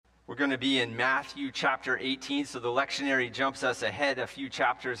We're going to be in Matthew chapter 18, so the lectionary jumps us ahead a few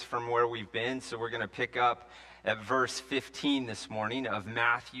chapters from where we've been. So we're going to pick up at verse 15 this morning of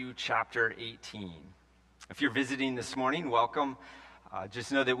Matthew chapter 18. If you're visiting this morning, welcome.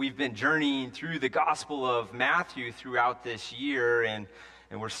 Just know that we've been journeying through the Gospel of Matthew throughout this year, and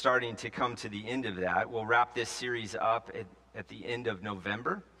we're starting to come to the end of that. We'll wrap this series up at the end of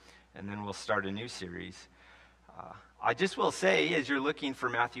November, and then we'll start a new series. I just will say, as you're looking for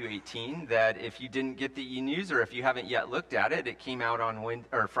Matthew 18, that if you didn't get the e-news or if you haven't yet looked at it, it came out on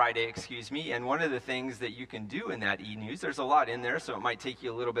Friday, and one of the things that you can do in that e-news, there's a lot in there, so it might take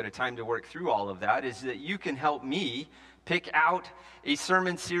you a little bit of time to work through all of that, is that you can help me pick out a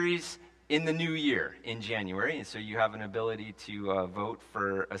sermon series in the new year, in January, and so you have an ability to vote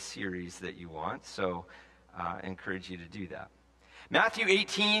for a series that you want, so I encourage you to do that. Matthew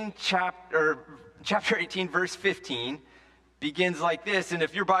 18, chapter 18, verse 15, begins like this. And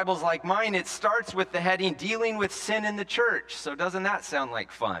if your Bible's like mine, it starts with the heading, Dealing with Sin in the Church. So doesn't that sound like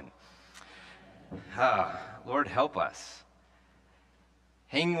fun? Lord, help us.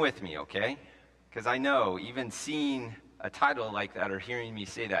 Hang with me, okay? Because I know even seeing a title like that or hearing me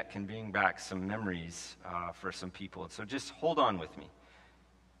say that can bring back some memories for some people. So just hold on with me.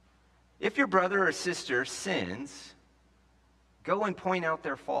 If your brother or sister sins, go and point out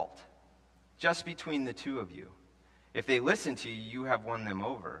their fault, just between the two of you. If they listen to you, you have won them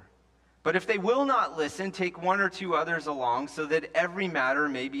over. But if they will not listen, take one or two others along, so that every matter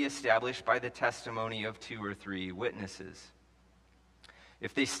may be established by the testimony of 2 or 3 witnesses.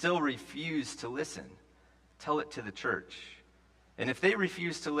 If they still refuse to listen, tell it to the church. And if they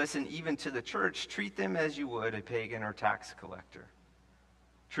refuse to listen even to the church, treat them as you would a pagan or tax collector.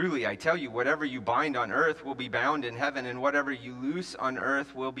 Truly, I tell you, whatever you bind on earth will be bound in heaven, and whatever you loose on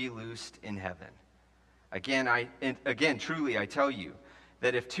earth will be loosed in heaven. Again, truly, I tell you,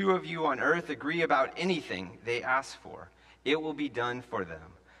 that if 2 of you on earth agree about anything they ask for, it will be done for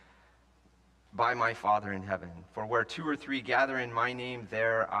them by my Father in heaven. For where 2 or 3 gather in my name,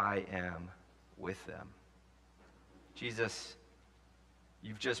 there I am with them. Jesus,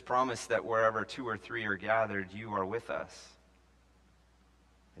 you've just promised that wherever 2 or 3 are gathered, you are with us.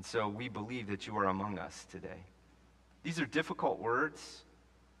 And so we believe that you are among us today. These are difficult words,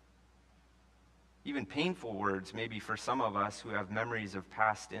 even painful words, maybe for some of us who have memories of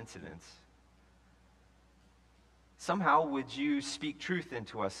past incidents. Somehow, would you speak truth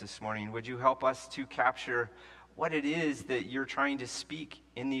into us this morning? Would you help us to capture what it is that you're trying to speak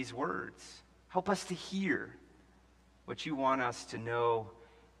in these words? Help us to hear what you want us to know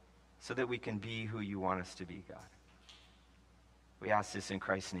so that we can be who you want us to be, God. We ask this in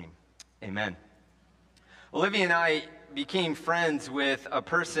Christ's name. Amen. Olivia and I became friends with a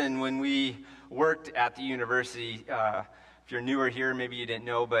person when we worked at the university. If you're newer here, maybe you didn't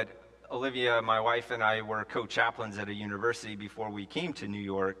know, but Olivia, my wife, and I were co-chaplains at a university before we came to New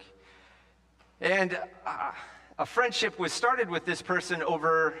York. And a friendship was started with this person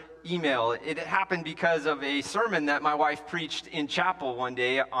over email. It happened because of a sermon that my wife preached in chapel one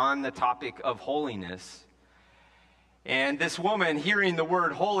day on the topic of holiness. And this woman, hearing the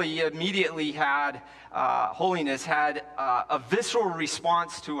word holy, immediately had, holiness had a visceral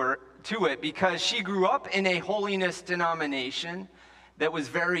response to it because she grew up in a holiness denomination that was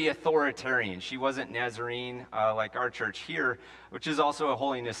very authoritarian. She wasn't Nazarene like our church here, which is also a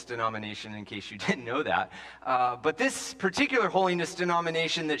holiness denomination in case you didn't know that. But this particular holiness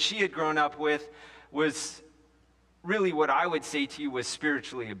denomination that she had grown up with was really what I would say to you was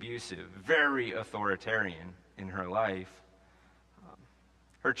spiritually abusive, very authoritarian in her life.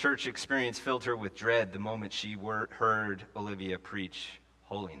 Her church experience filled her with dread the moment she heard Olivia preach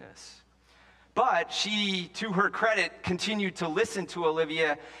holiness. But she, to her credit, continued to listen to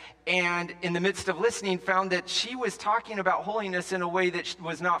Olivia, and in the midst of listening, found that she was talking about holiness in a way that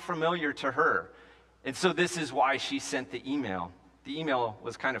was not familiar to her. And so this is why she sent the email. The email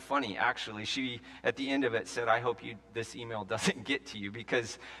was kind of funny, actually. She, at the end of it, said, I hope this email doesn't get to you,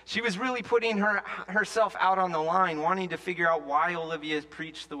 because she was really putting herself out on the line, wanting to figure out why Olivia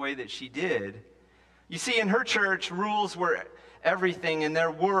preached the way that she did. You see, in her church, rules were everything, and there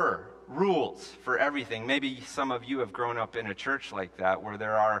were rules for everything. Maybe some of you have grown up in a church like that, where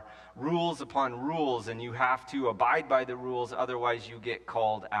there are rules upon rules, and you have to abide by the rules, otherwise you get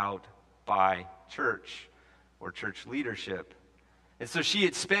called out by church or church leadership. And so she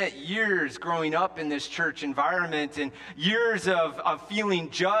had spent years growing up in this church environment and years of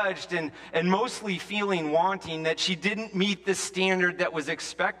feeling judged and mostly feeling wanting that she didn't meet the standard that was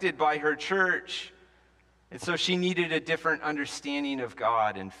expected by her church. And so she needed a different understanding of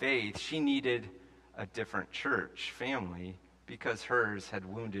God and faith. She needed a different church family because hers had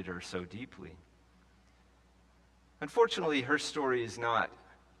wounded her so deeply. Unfortunately, her story is not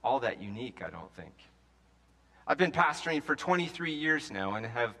all that unique, I don't think. I've been pastoring for 23 years now, and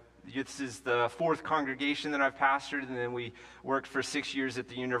this is the fourth congregation that I've pastored, and then we worked for 6 years at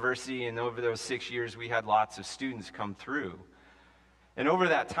the university, and over those 6 years we had lots of students come through. And over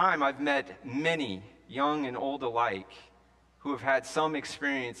that time, I've met many, young and old alike, who have had some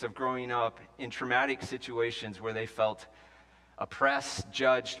experience of growing up in traumatic situations where they felt oppressed,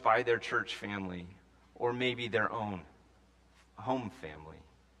 judged by their church family, or maybe their own home family.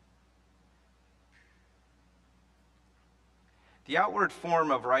 The outward form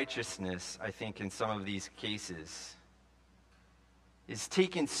of righteousness, I think, in some of these cases, is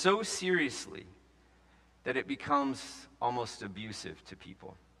taken so seriously that it becomes almost abusive to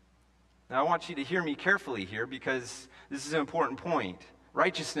people. Now, I want you to hear me carefully here, because this is an important point.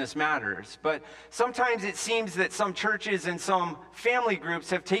 Righteousness matters, but sometimes it seems that some churches and some family groups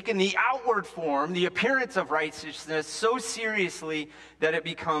have taken the outward form, the appearance of righteousness, so seriously that it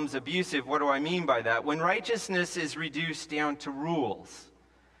becomes abusive. What do I mean by that? When righteousness is reduced down to rules,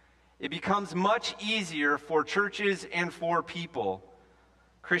 it becomes much easier for churches and for people,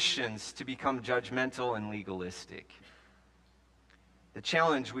 Christians, to become judgmental and legalistic. The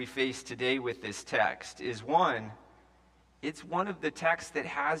challenge we face today with this text is one, it's one of the texts that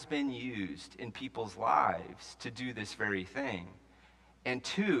has been used in people's lives to do this very thing. And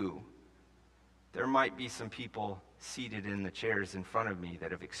two, there might be some people seated in the chairs in front of me that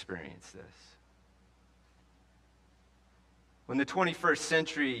have experienced this. When the 21st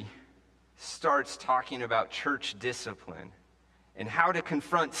century starts talking about church discipline and how to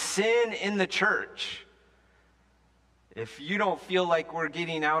confront sin in the church, if you don't feel like we're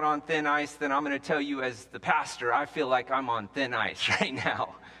getting out on thin ice, then I'm going to tell you as the pastor, I feel like I'm on thin ice right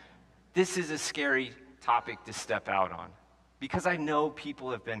now. This is a scary topic to step out on, because I know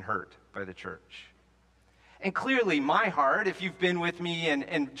people have been hurt by the church. And clearly my heart, if you've been with me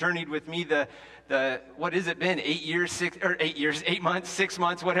and journeyed with me the what has it been, 8 months, 6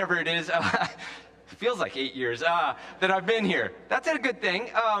 months, whatever it is, it feels like 8 years that I've been here. That's a good thing.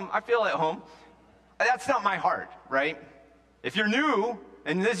 I feel at home. That's not my heart, right? If you're new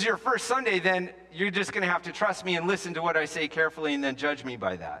and this is your first Sunday, then you're just going to have to trust me and listen to what I say carefully and then judge me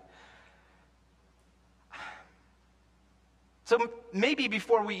by that. So maybe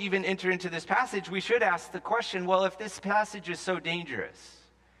before we even enter into this passage, we should ask the question, well, if this passage is so dangerous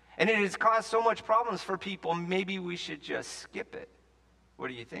and it has caused so much problems for people, maybe we should just skip it. What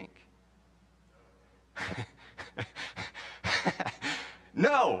do you think?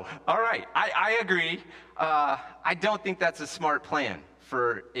 No. All right. I agree. I don't think that's a smart plan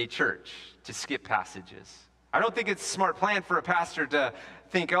for a church to skip passages. I don't think it's a smart plan for a pastor to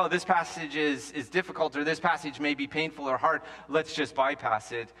think, oh, this passage is difficult, or this passage may be painful or hard. Let's just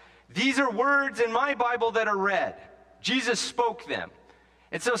bypass it. These are words in my Bible that are read. Jesus spoke them.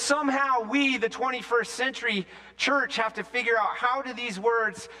 And so somehow we, the 21st century church, have to figure out, how do these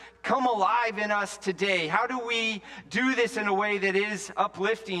words come alive in us today? How do we do this in a way that is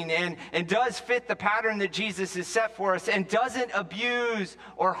uplifting and does fit the pattern that Jesus has set for us and doesn't abuse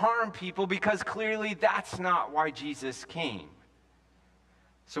or harm people, because clearly that's not why Jesus came.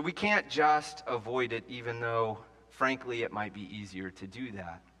 So we can't just avoid it, even though, frankly, it might be easier to do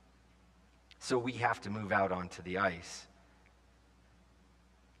that. So we have to move out onto the ice.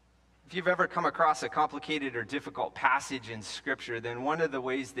 If you've ever come across a complicated or difficult passage in Scripture, then one of the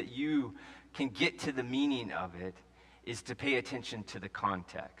ways that you can get to the meaning of it is to pay attention to the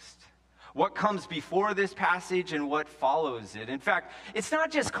context. What comes before this passage and what follows it. In fact, it's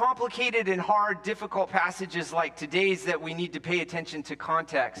not just complicated and hard, difficult passages like today's that we need to pay attention to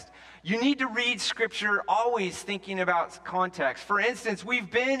context. You need to read Scripture always thinking about context. For instance, we've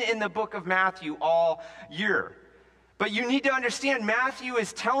been in the book of Matthew all year. But you need to understand, Matthew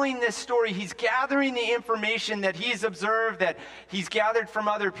is telling this story. He's gathering the information that he's observed, that he's gathered from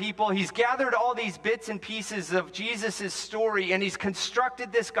other people. He's gathered all these bits and pieces of Jesus' story, and he's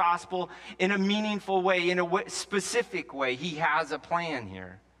constructed this gospel in a meaningful way, in a specific way. He has a plan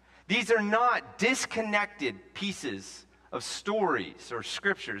here. These are not disconnected pieces of stories or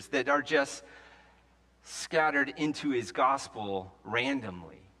scriptures that are just scattered into his gospel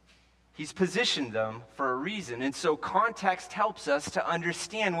randomly. He's positioned them for a reason. And so context helps us to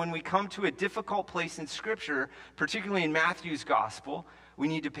understand when we come to a difficult place in Scripture, particularly in Matthew's gospel, we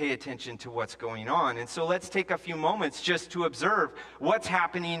need to pay attention to what's going on. And so let's take a few moments just to observe what's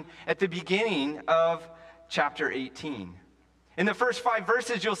happening at the beginning of chapter 18. In the first 5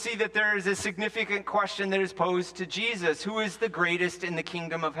 verses, you'll see that there is a significant question that is posed to Jesus. Who is the greatest in the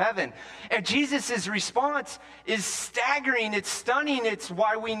kingdom of heaven? And Jesus' response is staggering. It's stunning. It's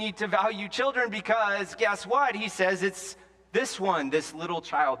why we need to value children, because guess what? He says it's this one, this little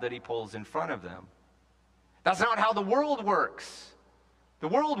child that he pulls in front of them. That's not how the world works. The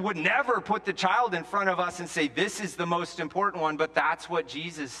world would never put the child in front of us and say, this is the most important one, but that's what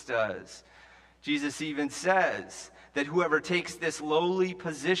Jesus does. Jesus even says that whoever takes this lowly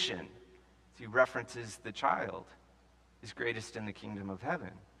position, he references the child, is greatest in the kingdom of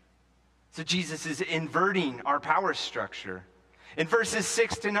heaven. So Jesus is inverting our power structure. In verses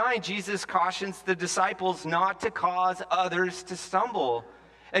 6 to 9, Jesus cautions the disciples not to cause others to stumble.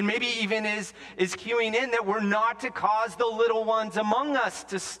 And maybe even is cueing in that we're not to cause the little ones among us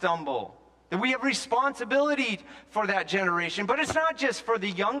to stumble. That we have responsibility for that generation. But it's not just for the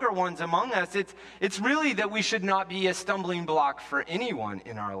younger ones among us. It's really that we should not be a stumbling block for anyone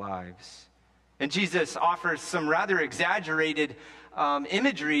in our lives. And Jesus offers some rather exaggerated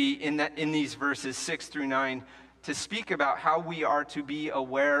imagery in these verses 6 through 9 to speak about how we are to be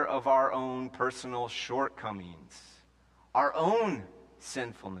aware of our own personal shortcomings, our own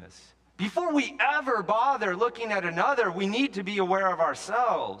sinfulness. Before we ever bother looking at another, we need to be aware of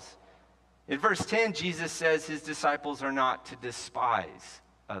ourselves. In verse 10, Jesus says his disciples are not to despise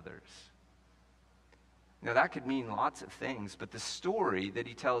others. Now, that could mean lots of things, but the story that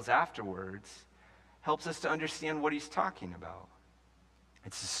he tells afterwards helps us to understand what he's talking about.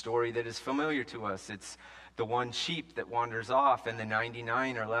 It's a story that is familiar to us. It's the one sheep that wanders off and the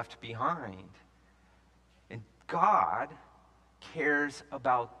 99 are left behind. And God cares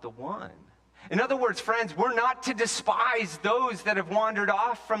about the one. In other words, friends, we're not to despise those that have wandered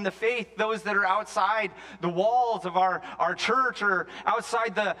off from the faith, those that are outside the walls of our church or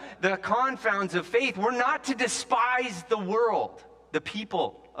outside the confounds of faith. We're not to despise the world, the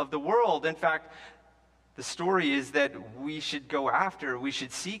people of the world. In fact, the story is that we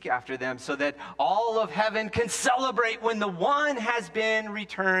should seek after them so that all of heaven can celebrate when the one has been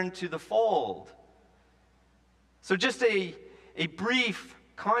returned to the fold. So just a brief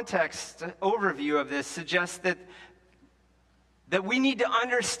context overview of this suggests that we need to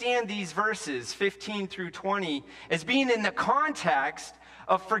understand these verses 15 through 20 as being in the context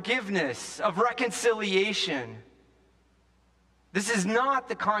of forgiveness, of reconciliation. This is not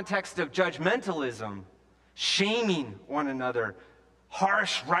the context of judgmentalism, shaming one another,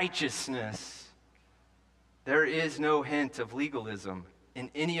 harsh righteousness. There is no hint of legalism in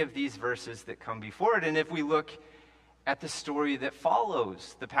any of these verses that come before it. And if we look at the story that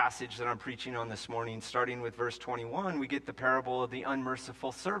follows the passage that I'm preaching on this morning, starting with verse 21, we get the parable of the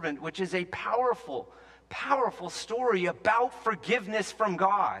unmerciful servant, which is a powerful, powerful story about forgiveness from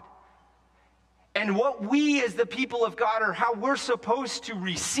God. And what we as the people of God are, how we're supposed to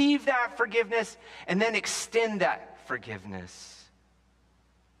receive that forgiveness and then extend that forgiveness.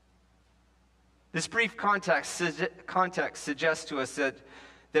 This brief context suggests to us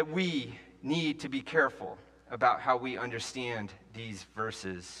that we need to be careful about how we understand these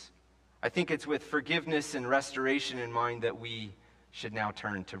verses. I think it's with forgiveness and restoration in mind that we should now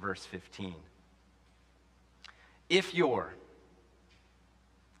turn to verse 15.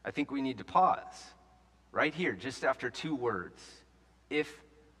 I think we need to pause right here, just after 2 words. If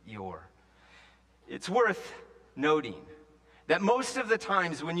you're. It's worth noting that most of the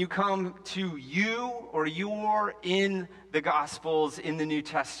times when you come to you or your in the Gospels, in the New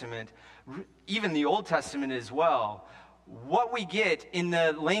Testament, even the Old Testament as well, what we get in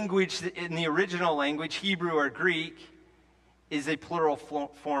the language, in the original language, Hebrew or Greek, is a plural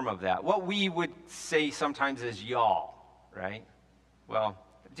form of that. What we would say sometimes is y'all, right? Well,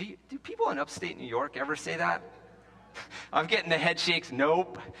 do people in upstate New York ever say that? I'm getting the head shakes.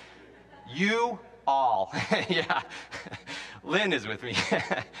 Nope. You all. Yeah. Lynn is with me.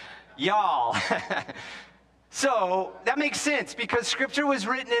 Y'all. So that makes sense because Scripture was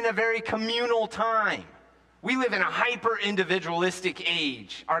written in a very communal time. We live in a hyper-individualistic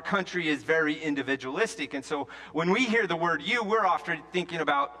age. Our country is very individualistic. And so when we hear the word you, we're often thinking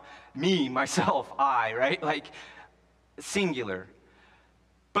about me, myself, I, right? Like singular.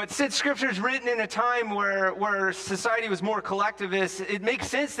 But since Scripture is written in a time where society was more collectivist, it makes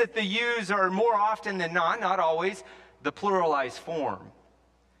sense that the yous are more often than not always, the pluralized form.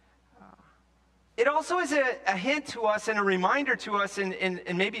 It also is a hint to us and a reminder to us and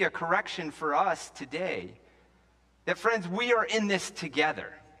maybe a correction for us today that, friends, we are in this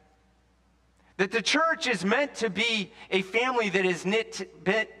together. That the church is meant to be a family that is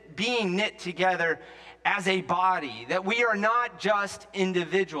being knit together as a body. That we are not just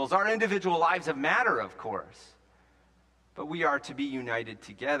individuals. Our individual lives matter, of course. but we are to be united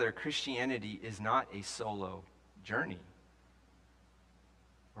together. Christianity is not a solo journey.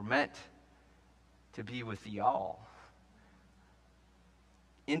 We're meant to be with the all.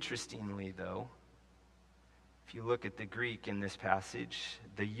 Interestingly, though, if you look at the Greek in this passage,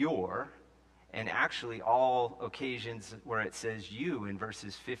 the your, and actually all occasions where it says you in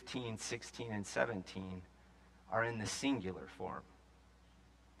verses 15, 16, and 17 are in the singular form.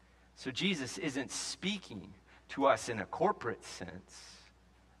 So Jesus isn't speaking to us in a corporate sense,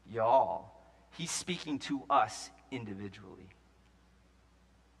 y'all. He's speaking to us individually.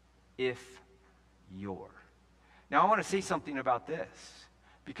 If you're. Now I want to say something about this,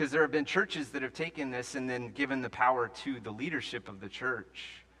 because there have been churches that have taken this and then given the power to the leadership of the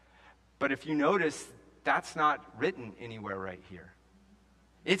church. But if you notice, that's not written anywhere right here.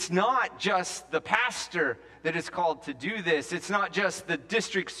 It's not just the pastor that is called to do this. It's not just the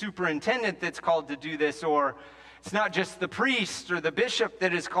district superintendent that's called to do this, or it's not just the priest or the bishop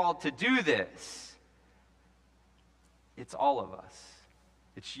that is called to do this. It's all of us.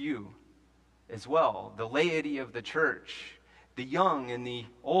 It's you as well, the laity of the church, the young and the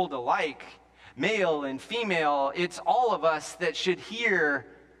old alike, male and female. It's all of us that should hear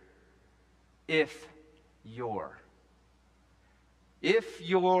if you're. If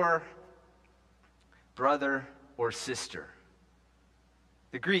your brother or sister.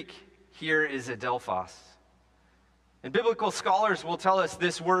 The Greek here is adelphos. And biblical scholars will tell us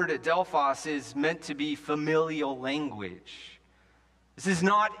this word adelphos is meant to be familial language. This is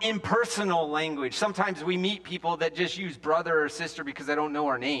not impersonal language. Sometimes we meet people that just use brother or sister because they don't know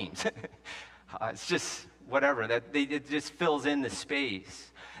our names. It's just whatever. It just fills in the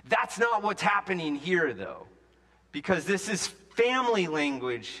space. That's not what's happening here, though, because this is family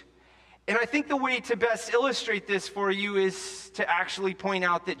language. And I think the way to best illustrate this for you is to actually point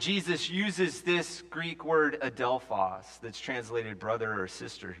out that Jesus uses this Greek word adelphos, that's translated brother or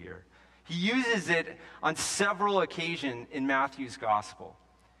sister here. He uses it on several occasions in Matthew's gospel.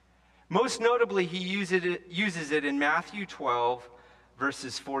 Most notably, he uses it in Matthew 12,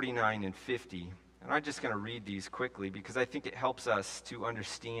 verses 49 and 50. And I'm just going to read these quickly because I think it helps us to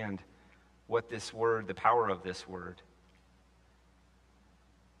understand what this word, the power of this word.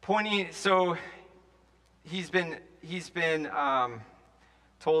 So he's been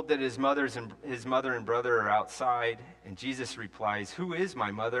told that his mother and brother are outside, and Jesus replies, "Who is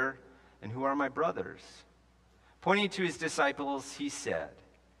my mother and who are my brothers?" Pointing to his disciples, he said,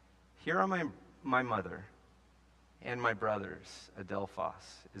 "Here are my mother and my brothers."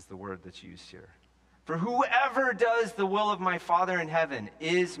 Adelphos is the word that's used here. "For whoever does the will of my Father in heaven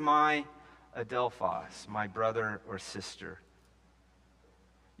is my adelphos," my brother or sister.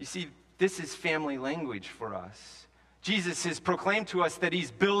 You see, this is family language for us. Jesus has proclaimed to us that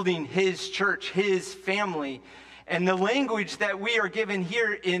he's building his church, his family. And the language that we are given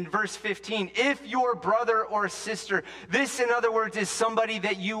here in verse 15, if your brother or sister, this, in other words, is somebody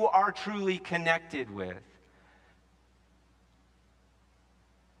that you are truly connected with.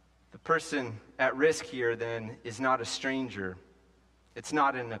 The person at risk here, then, is not a stranger. It's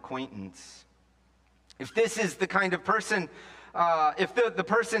not an acquaintance. If this is the kind of person, if the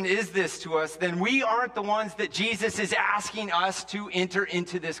person is this to us, then we aren't the ones that Jesus is asking us to enter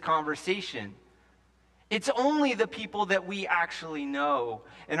into this conversation. It's only the people that we actually know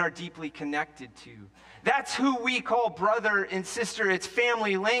and are deeply connected to. That's who we call brother and sister. It's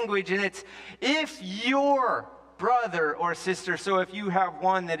family language, and it's if your brother or sister. So if you have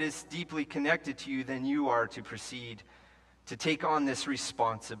one that is deeply connected to you, then you are to proceed to take on this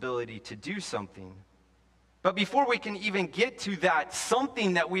responsibility to do something. But before we can even get to that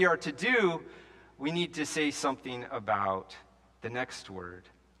something that we are to do, we need to say something about the next word.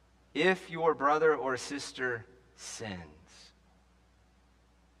 If your brother or sister sins.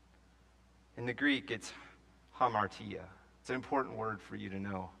 In the Greek, it's hamartia. It's an important word for you to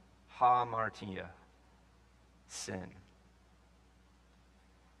know. Hamartia. Sin.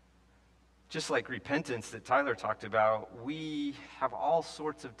 Just like repentance that Tyler talked about, we have all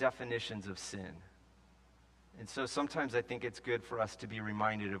sorts of definitions of sin. And so sometimes I think it's good for us to be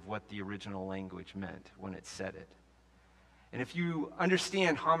reminded of what the original language meant when it said it. And if you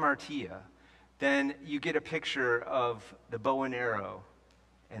understand hamartia, then you get a picture of the bow and arrow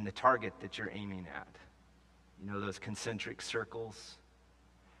and the target that you're aiming at. You know those concentric circles?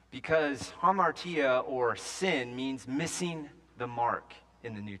 Because hamartia, or sin, means missing the mark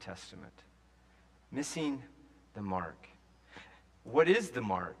in the New Testament. Missing the mark. What is the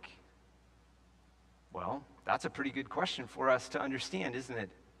mark? Well, that's a pretty good question for us to understand, isn't it?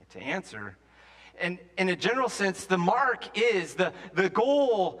 To answer. And in a general sense, the mark is, the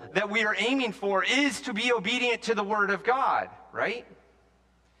goal that we are aiming for is to be obedient to the Word of God, right?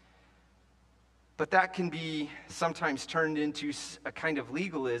 But that can be sometimes turned into a kind of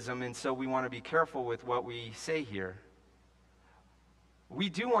legalism, and so we want to be careful with what we say here. We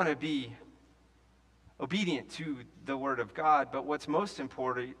do want to be obedient to the Word of God, but what's most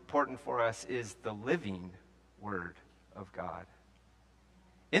important for us is the living Word of God.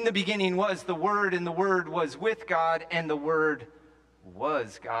 In the beginning was the Word, and the Word was with God, and the Word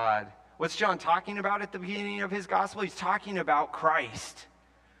was God. What's John talking about at the beginning of his gospel? He's talking about Christ.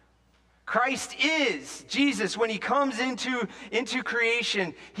 Christ is Jesus. When he comes into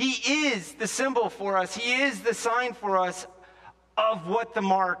creation, he is the symbol for us. He is the sign for us of what the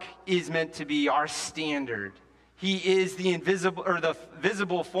mark is meant to be, our standard. He is the invisible, or the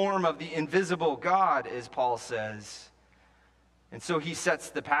visible form of the invisible God, as Paul says. And so he sets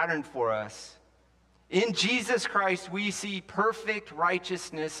the pattern for us. In Jesus Christ, we see perfect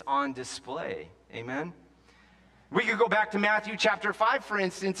righteousness on display. Amen? We could go back to Matthew chapter 5, for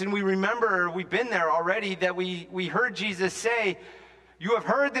instance, and we remember, we've been there already, that we heard Jesus say, "You have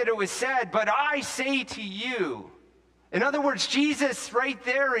heard that it was said, but I say to you." In other words, Jesus right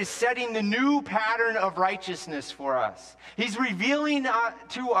there is setting the new pattern of righteousness for us. He's revealing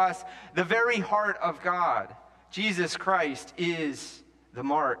to us the very heart of God. Jesus Christ is the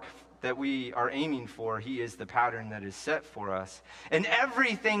mark that we are aiming for. He is the pattern that is set for us. And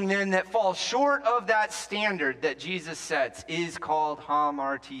everything then that falls short of that standard that Jesus sets is called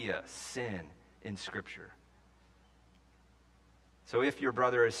hamartia, sin, in Scripture. So if your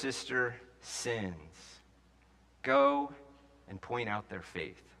brother or sister sins, go and point out their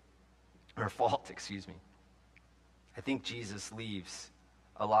faith, or fault, excuse me. I think Jesus leaves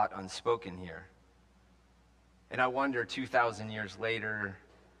a lot unspoken here. And I wonder 2,000 years later,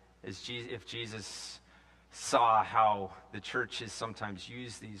 if Jesus saw how the churches sometimes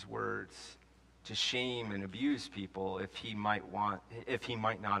use these words to shame and abuse people, if he might not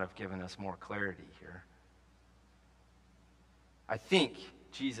have given us more clarity here. I think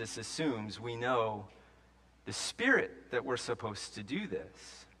Jesus assumes we know the spirit that we're supposed to do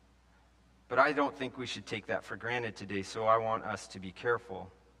this. But I don't think we should take that for granted today, so I want us to be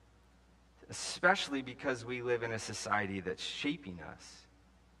careful, especially because we live in a society that's shaping us.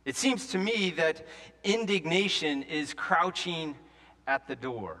 It seems to me that indignation is crouching at the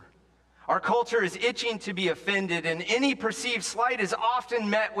door. Our culture is itching to be offended, and any perceived slight is often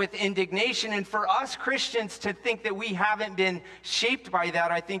met with indignation. And for us Christians to think that we haven't been shaped by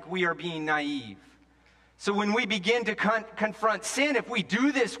that, I think we are being naive. So when we begin to confront sin, if we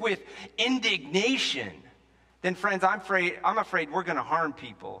do this with indignation, then friends, I'm afraid we're going to harm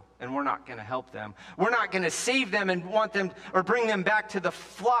people, and we're not going to help them. We're not going to save them and want them or bring them back to the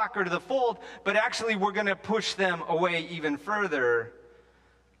flock or to the fold, but actually we're going to push them away even further.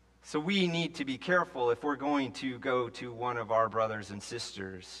 So we need to be careful if we're going to go to one of our brothers and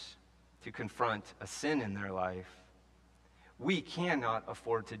sisters to confront a sin in their life. We cannot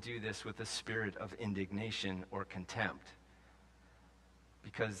afford to do this with a spirit of indignation or contempt,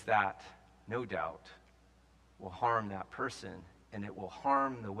 because that, no doubt, will harm that person, and it will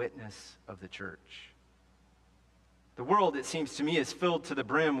harm the witness of the church. The world, it seems to me, is filled to the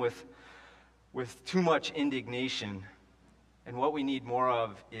brim with too much indignation, and what we need more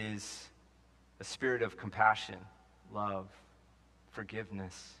of is a spirit of compassion, love,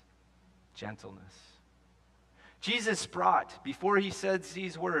 forgiveness, gentleness. Jesus brought, before he said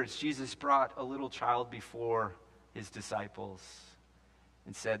these words, Jesus brought a little child before his disciples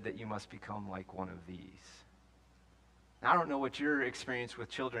and said that you must become like one of these. Now, I don't know what your experience with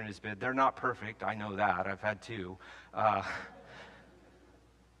children has been. They're not perfect. I know that. I've had two. But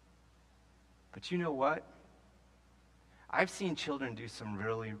you know what? I've seen children do some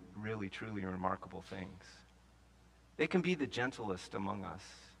really, really, truly remarkable things. They can be the gentlest among us,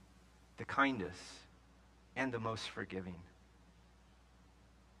 the kindest, and the most forgiving.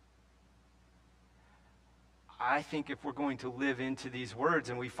 I think if we're going to live into these words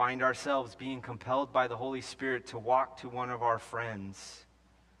and we find ourselves being compelled by the Holy Spirit to walk to one of our friends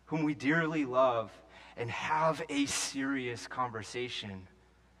whom we dearly love and have a serious conversation,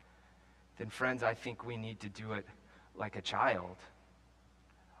 then friends, I think we need to do it like a child.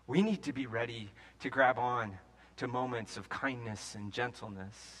 We need to be ready to grab on to moments of kindness and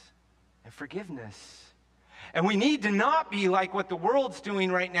gentleness and forgiveness. And we need to not be like what the world's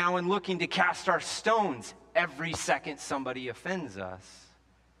doing right now and looking to cast our stones every second somebody offends us.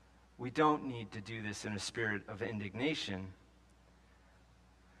 We don't need to do this in a spirit of indignation.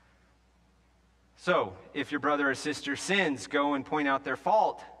 So, if your brother or sister sins, go and point out their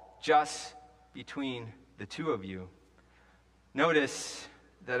fault. Just between the two of you. Notice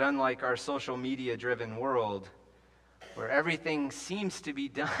that unlike our social media-driven world, where everything seems to be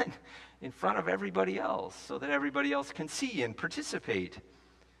done in front of everybody else so that everybody else can see and participate,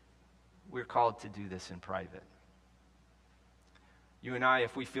 we're called to do this in private. You and I,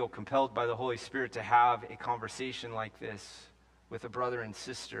 if we feel compelled by the Holy Spirit to have a conversation like this with a brother and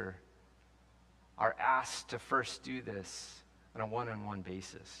sister, are asked to first do this on a one-on-one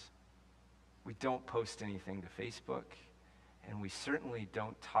basis. We don't post anything to Facebook, and we certainly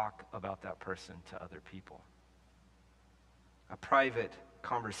don't talk about that person to other people. A private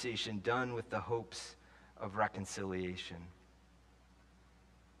conversation done with the hopes of reconciliation.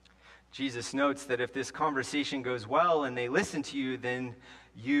 Jesus notes that if this conversation goes well and they listen to you, then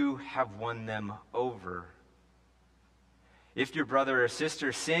you have won them over. If your brother or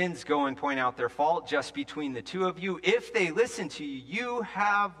sister sins, go and point out their fault just between the two of you. If they listen to you, you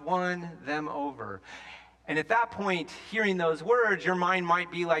have won them over. And at that point, hearing those words, your mind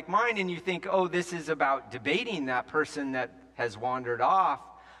might be like mine, and you think, oh, this is about debating that person that has wandered off.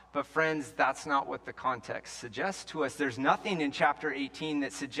 But friends, that's not what the context suggests to us. There's nothing in chapter 18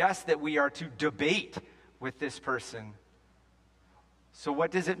 that suggests that we are to debate with this person. So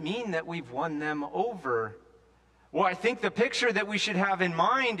what does it mean that we've won them over? Well, I think the picture that we should have in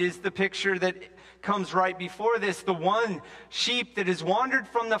mind is the picture that comes right before this, the one sheep that has wandered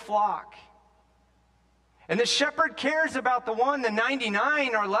from the flock. And the shepherd cares about the one, the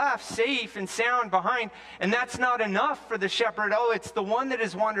 99 are left safe and sound behind. And that's not enough for the shepherd. Oh, it's the one that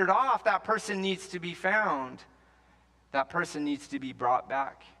has wandered off. That person needs to be found. That person needs to be brought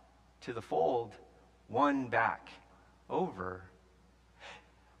back to the fold, won back over.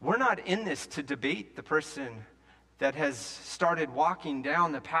 We're not in this to debate the person that has started walking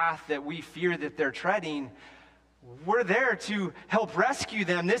down the path that we fear that they're treading. We're there to help rescue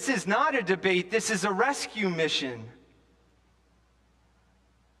them. This is not a debate. This is a rescue mission.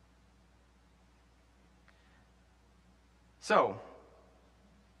 So,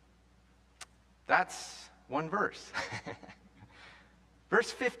 that's one verse.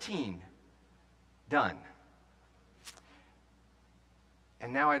 Verse 15, done.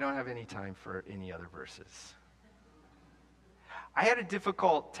 And now I don't have any time for any other verses. I had a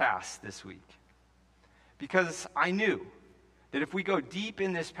difficult task this week, because I knew that if we go deep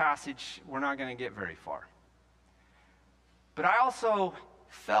in this passage, we're not going to get very far. But I also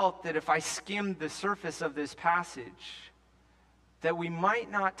felt that if I skimmed the surface of this passage, that we might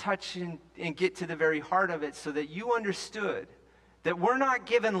not touch and get to the very heart of it, so that you understood that we're not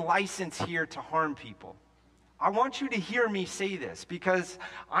given license here to harm people. I want you to hear me say this, because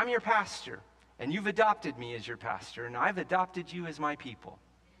I'm your pastor, and you've adopted me as your pastor, and I've adopted you as my people.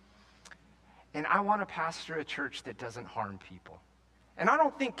 And I want to pastor a church that doesn't harm people. And I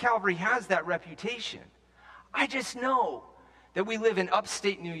don't think Calvary has that reputation. I just know that we live in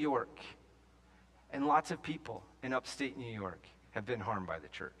upstate New York, and lots of people in upstate New York have been harmed by the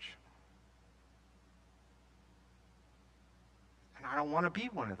church. And I don't want to be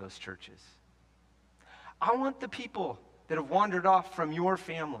one of those churches. I want the people that have wandered off from your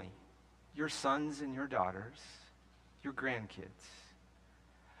family, your sons and your daughters, your grandkids,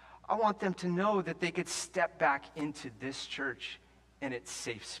 I want them to know that they could step back into this church and it's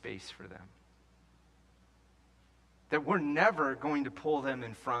safe space for them. That we're never going to pull them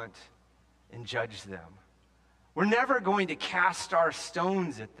in front and judge them. We're never going to cast our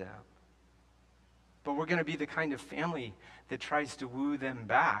stones at them. But we're going to be the kind of family that tries to woo them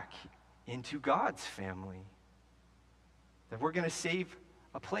back into God's family. That we're going to save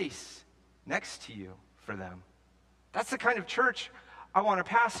a place next to you for them. That's the kind of church I want to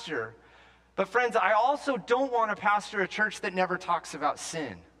pastor. But friends, I also don't want to pastor a church that never talks about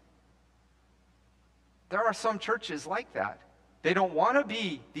sin. There are some churches like that. They don't want to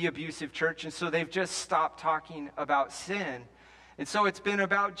be the abusive church, and so they've just stopped talking about sin. And so it's been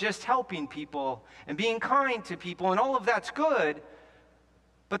about just helping people and being kind to people, and all of that's good.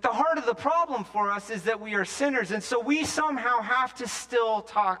 But the heart of the problem for us is that we are sinners, and so we somehow have to still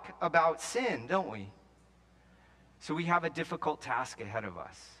talk about sin, don't we? So we have a difficult task ahead of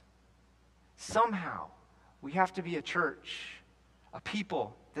us. Somehow, we have to be a church, a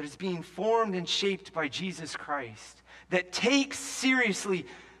people that is being formed and shaped by Jesus Christ, that takes seriously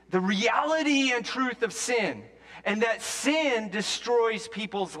the reality and truth of sin, and that sin destroys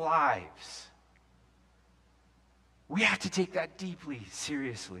people's lives. We have to take that deeply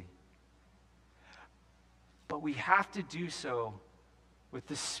seriously. But we have to do so with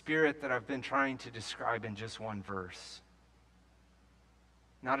the spirit that I've been trying to describe in just one verse.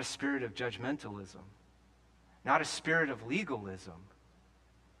 Not a spirit of judgmentalism, not a spirit of legalism,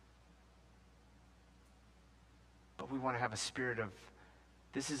 but we want to have a spirit of,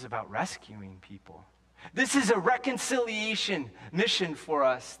 this is about rescuing people. This is a reconciliation mission for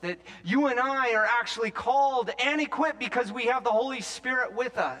us, that you and I are actually called and equipped because we have the Holy Spirit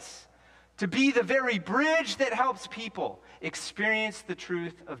with us to be the very bridge that helps people experience the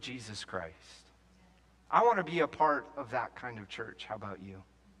truth of Jesus Christ. I want to be a part of that kind of church. How about you?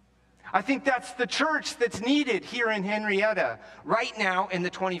 I think that's the church that's needed here in Henrietta right now in the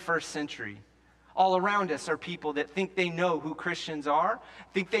 21st century. All around us are people that think they know who Christians are,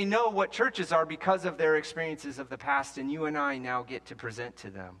 think they know what churches are because of their experiences of the past, and you and I now get to present to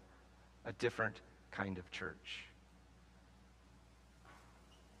them a different kind of church.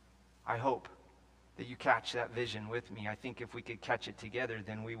 I hope that you catch that vision with me. I think if we could catch it together,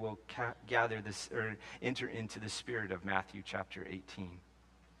 then we will gather this or enter into the spirit of Matthew chapter 18.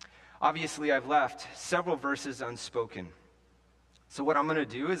 Obviously, I've left several verses unspoken. So what I'm going to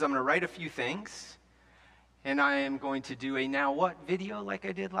do is I'm going to write a few things, and I am going to do a now what video like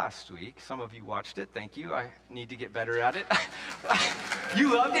I did last week. Some of you watched it. Thank you. I need to get better at it.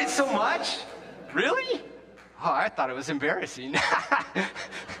 You loved it so much? Really? Oh, I thought it was embarrassing.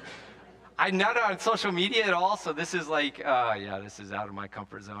 I'm not on social media at all, so this is like, this is out of my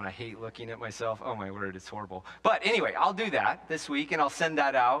comfort zone. I hate looking at myself. Oh, my word, it's horrible. But anyway, I'll do that this week, and I'll send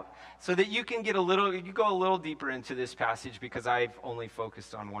that out so that you can go a little deeper into this passage, because I've only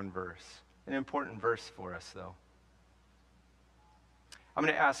focused on one verse. An important verse for us, though. I'm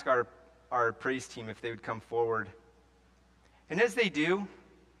going to ask our praise team if they would come forward. And as they do,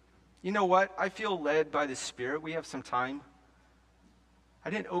 you know what? I feel led by the Spirit. We have some time. I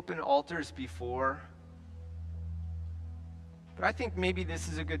didn't open altars before, but I think maybe this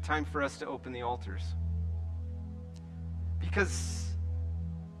is a good time for us to open the altars. Because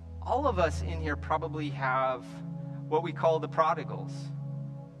all of us in here probably have what we call the prodigals,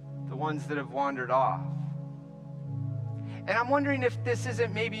 the ones that have wandered off. And I'm wondering if this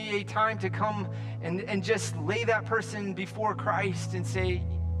isn't maybe a time to come and just lay that person before Christ and say,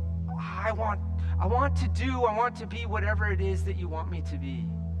 I want to be whatever it is that you want me to be.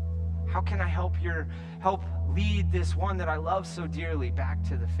 How can I help lead this one that I love so dearly back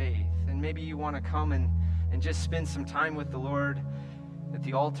to the faith? And maybe you want to come and just spend some time with the Lord at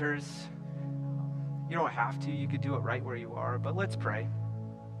the altars. You don't have to. You could do it right where you are. But let's pray.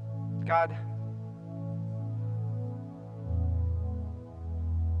 God,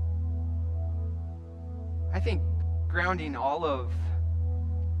 I think grounding all of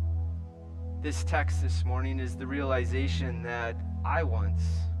this text this morning is the realization that I once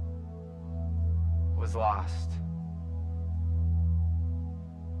was lost.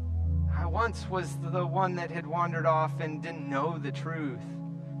 I once was the one that had wandered off and didn't know the truth,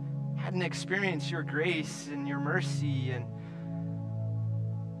 hadn't experienced your grace and your mercy, and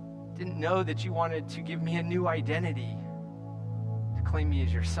didn't know that you wanted to give me a new identity, to claim me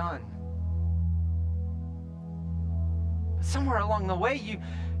as your son. But somewhere along the way,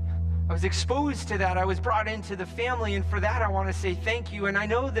 I was exposed to that. I was brought into the family, and for that I want to say thank you. And I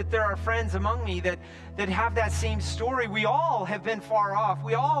know that there are friends among me that have that same story. We all have been far off.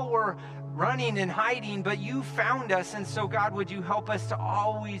 We all were running and hiding, but you found us. And so, God, would you help us to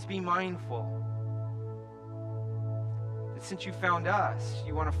always be mindful that since you found us,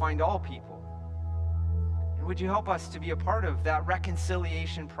 you want to find all people. And would you help us to be a part of that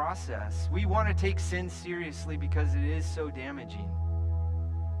reconciliation process? We want to take sin seriously because it is so damaging.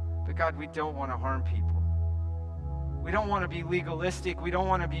 But God, we don't want to harm people. We don't want to be legalistic. We don't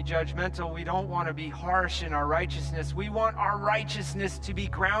want to be judgmental. We don't want to be harsh in our righteousness. We want our righteousness to be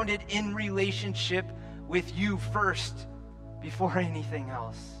grounded in relationship with you first, before anything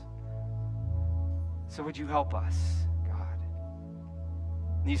else. So would you help us, God?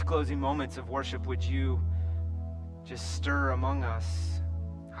 In these closing moments of worship, would you just stir among us?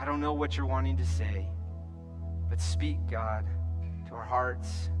 I don't know what you're wanting to say, but speak, God, to our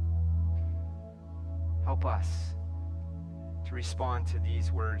hearts. Help us to respond to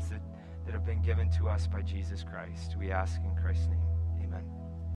these words that have been given to us by Jesus Christ. We ask in Christ's name.